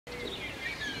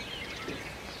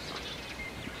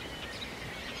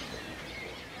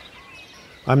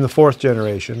I'm the fourth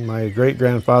generation. My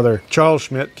great-grandfather, Charles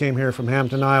Schmidt, came here from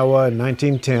Hampton, Iowa in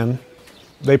 1910.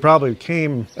 They probably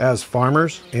came as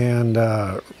farmers and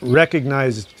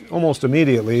recognized almost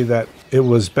immediately that it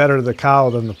was better the cow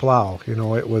than the plow. You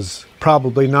know, it was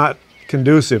probably not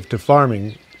conducive to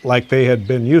farming like they had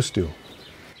been used to.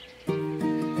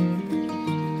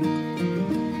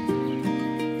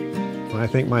 I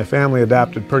think my family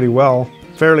adapted pretty well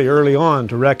fairly early on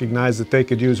to recognize that they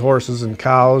could use horses and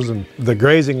cows and the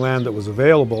grazing land that was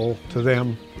available to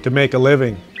them to make a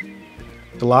living.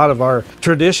 A lot of our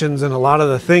traditions and a lot of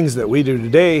the things that we do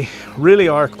today really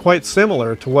are quite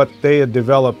similar to what they had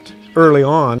developed early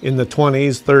on in the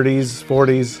 20s, 30s,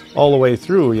 40s, all the way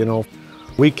through, you know.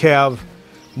 We calve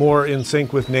more in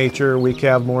sync with nature. We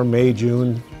calve more May,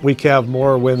 June. We calve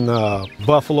more when the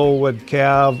buffalo would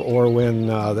calve or when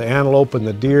the antelope and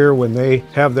the deer, when they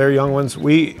have their young ones.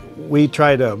 We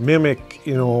try to mimic,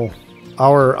 you know,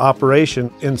 our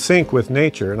operation in sync with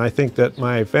nature. And I think that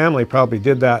my family probably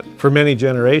did that for many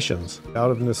generations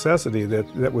out of necessity.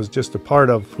 That was just a part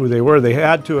of who they were. They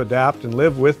had to adapt and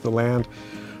live with the land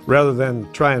rather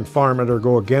than try and farm it or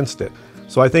go against it.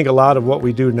 So I think a lot of what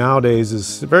we do nowadays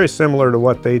is very similar to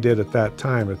what they did at that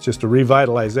time. It's just a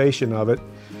revitalization of it.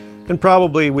 And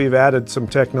probably we've added some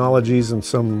technologies and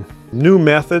some new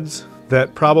methods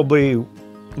that probably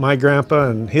my grandpa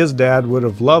and his dad would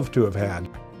have loved to have had.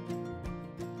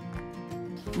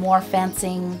 More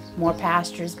fencing, more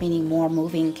pastures, meaning more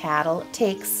moving cattle. It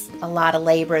takes a lot of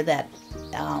labor that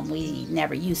we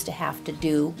never used to have to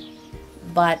do,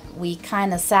 but we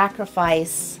kind of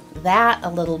sacrifice that a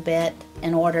little bit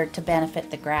in order to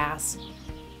benefit the grass.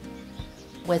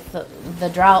 With the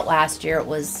drought last year, it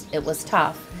was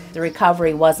tough. The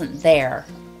recovery wasn't there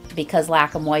because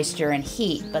lack of moisture and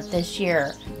heat, but this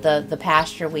year the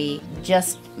pasture we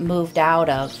just moved out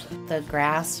of, the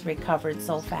grass recovered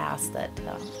so fast that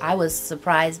I was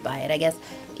surprised by it. I guess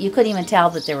you couldn't even tell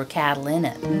that there were cattle in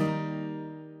it.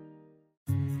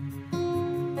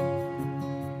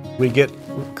 We get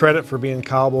credit for being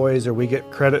cowboys, or we get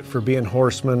credit for being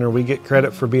horsemen, or we get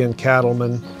credit for being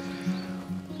cattlemen,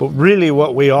 but really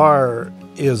what we are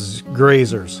is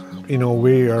grazers. You know,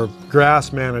 we are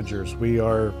grass managers. We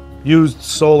are used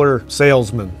solar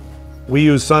salesmen. We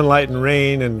use sunlight and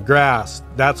rain and grass.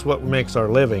 That's what makes our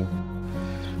living.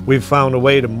 We've found a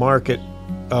way to market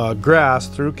grass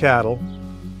through cattle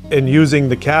and using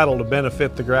the cattle to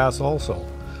benefit the grass also.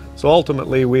 So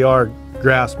ultimately we are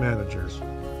grass managers.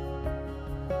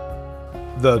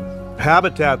 The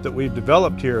habitat that we've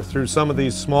developed here through some of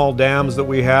these small dams that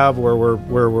we have where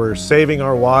we're saving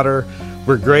our water,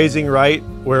 we're grazing right,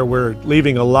 where we're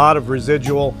leaving a lot of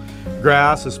residual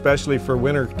grass, especially for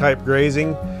winter type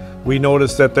grazing. We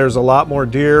notice that there's a lot more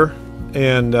deer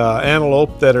and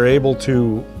antelope that are able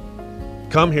to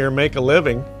come here, make a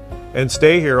living, and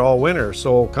stay here all winter.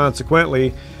 So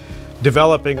consequently,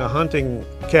 developing a hunting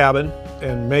cabin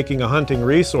and making a hunting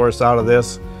resource out of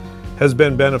this has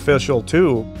been beneficial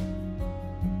too.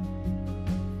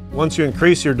 Once you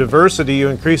increase your diversity, you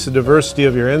increase the diversity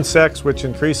of your insects, which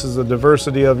increases the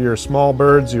diversity of your small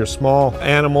birds, your small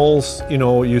animals. You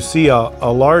know, you see a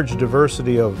large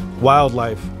diversity of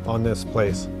wildlife on this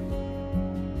place.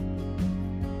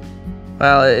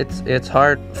 Well, it's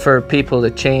hard for people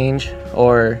to change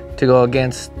or to go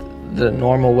against the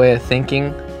normal way of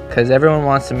thinking because everyone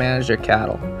wants to manage their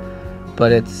cattle,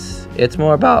 but it's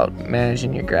more about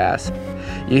managing your grass.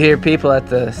 You hear people at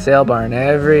the sale barn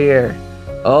every year,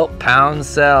 oh, pounds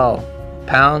sell,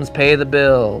 pounds pay the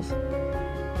bills.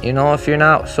 You know, if you're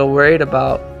not so worried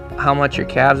about how much your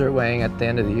calves are weighing at the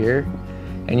end of the year,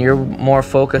 and you're more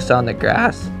focused on the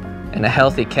grass and a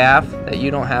healthy calf that you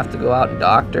don't have to go out and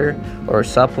doctor or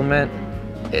supplement,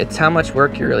 it's how much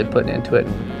work you're really putting into it.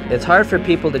 It's hard for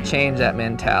people to change that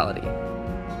mentality.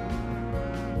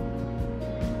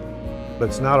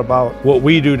 It's not about what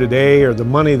we do today or the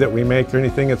money that we make or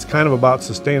anything. It's kind of about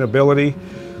sustainability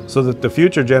so that the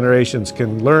future generations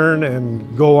can learn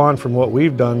and go on from what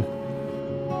we've done